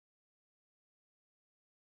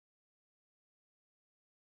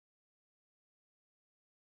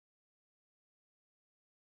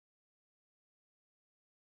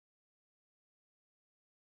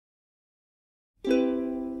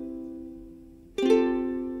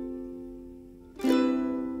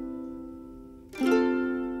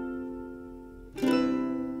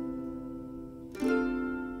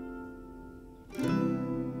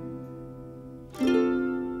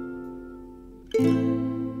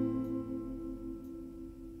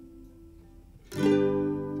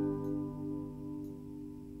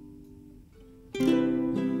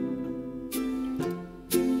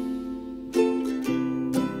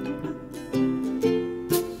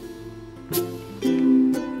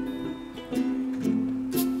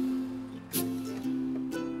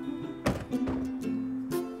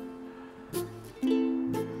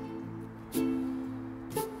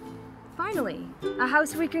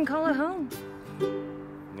house we can call a home.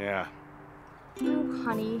 Yeah. Oh,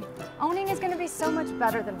 honey, owning is gonna be so much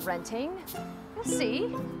better than renting. You'll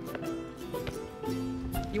see.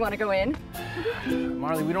 You wanna go in?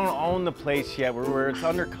 Marlee, we don't own the place yet. It's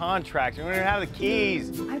under contract. We don't even have the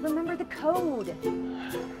keys. I remember the code.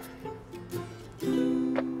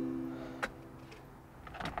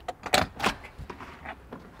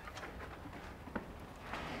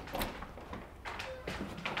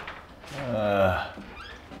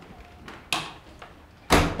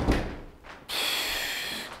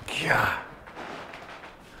 God.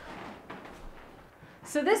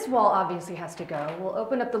 So this wall obviously has to go. We'll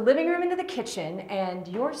open up the living room into the kitchen, and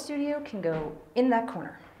your studio can go in that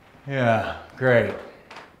corner. Yeah, great.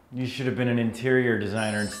 You should have been an interior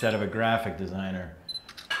designer instead of a graphic designer.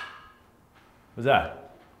 What's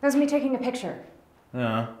that? That was me taking a picture.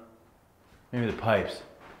 No. Maybe the pipes.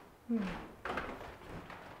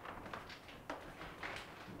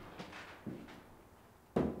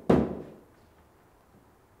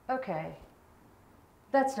 Okay.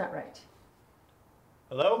 That's not right.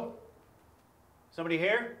 Hello? Somebody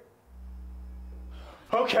here?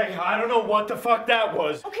 Okay, I don't know what the fuck that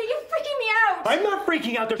was. Okay, you're freaking me out! I'm not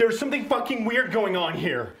freaking out. There's something fucking weird going on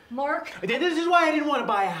here. Mark? This is why I didn't want to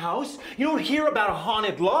buy a house. You don't hear about a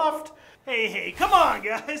haunted loft. Hey, come on,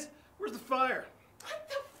 guys. Where's the fire? What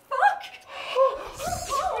the fuck?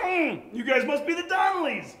 You guys must be the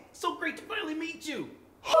Donnellys. So great to finally meet you.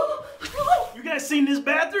 You guys seen this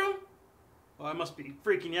bathroom? Oh, I must be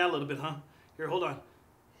freaking you out a little bit, huh? Here, hold on.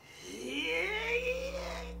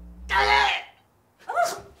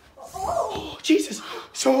 Oh, Jesus.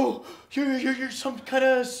 So, you're some kind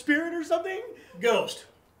of spirit or something? Ghost.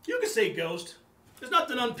 You can say ghost. There's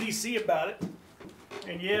nothing un-PC about it.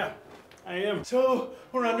 And yeah, I am. So,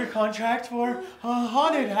 we're under contract for a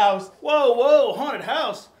haunted house. Whoa, haunted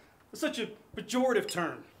house. That's such a pejorative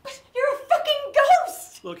term. You're a fucking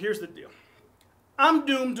ghost! Look, here's the deal. I'm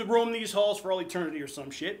doomed to roam these halls for all eternity or some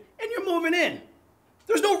shit, and you're moving in.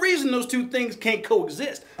 There's no reason those two things can't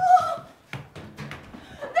coexist. There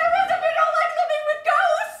isn't! We don't like living with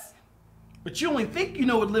ghosts! But you only think you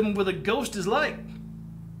know what living with a ghost is like.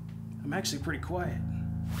 I'm actually pretty quiet.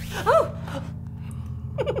 Oh!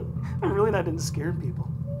 I'm really not into scaring people.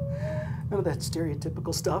 None of that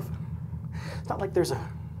stereotypical stuff. It's not like there's a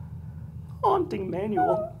haunting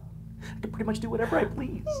manual. I can pretty much do whatever I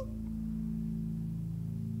please.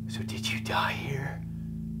 So did you die here?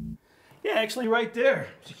 Yeah, actually right there.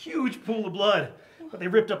 It's a huge pool of blood, but they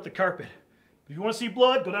ripped up the carpet. If you want to see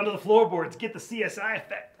blood, go down to the floorboards, get the CSI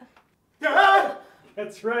effect. Ah!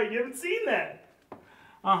 That's right, you haven't seen that.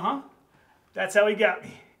 Uh-huh. That's how he got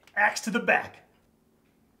me. Axe to the back.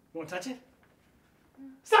 You want to touch it?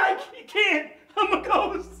 Psych! You can't! I'm a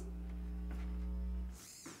ghost!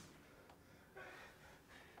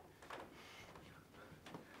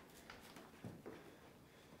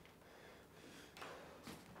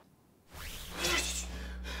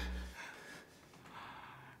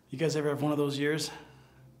 You guys ever have one of those years?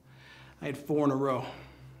 I had 4 in a row.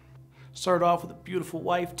 Started off with a beautiful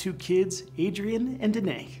wife, 2 kids, Adrian and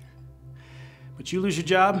Danae. But you lose your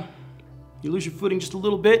job, you lose your footing just a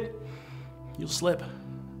little bit, you'll slip.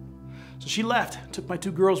 So she left, took my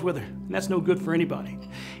 2 girls with her, and that's no good for anybody.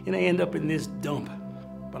 And I end up in this dump.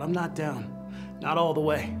 But I'm not down, not all the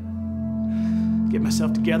way. Get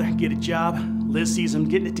myself together, get a job. Liz sees I'm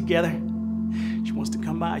getting it together. She wants to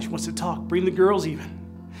come by, she wants to talk, bring the girls even.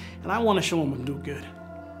 And I want to show them I'm doing good.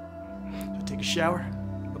 So I take a shower,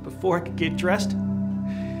 but before I could get dressed,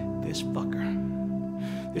 this fucker,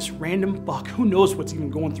 this random fuck, who knows what's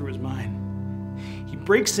even going through his mind, he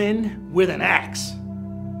breaks in with an axe.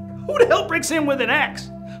 Who the hell breaks in with an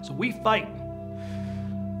axe? So we fight.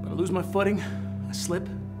 But I lose my footing, I slip,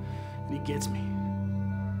 and he gets me.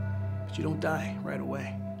 But you don't die right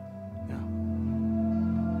away. No.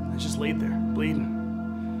 I just laid there,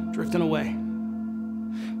 bleeding, drifting away.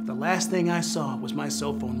 The last thing I saw was my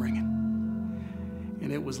cell phone ringing.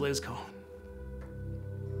 And it was Liz calling.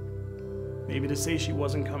 Maybe to say she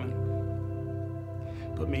wasn't coming.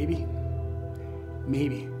 But maybe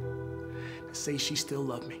to say she still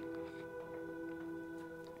loved me.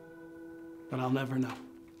 But I'll never know.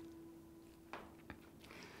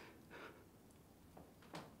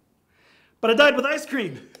 But I died with ice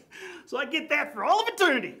cream. So I get that for all of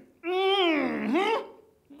eternity. Mm-hmm.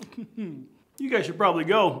 You guys should probably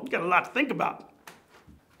go. You got a lot to think about.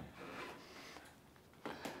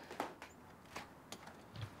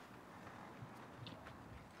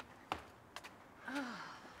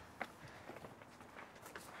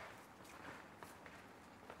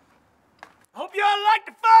 Hope y'all like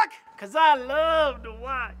to fuck, 'cause I love to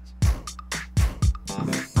watch.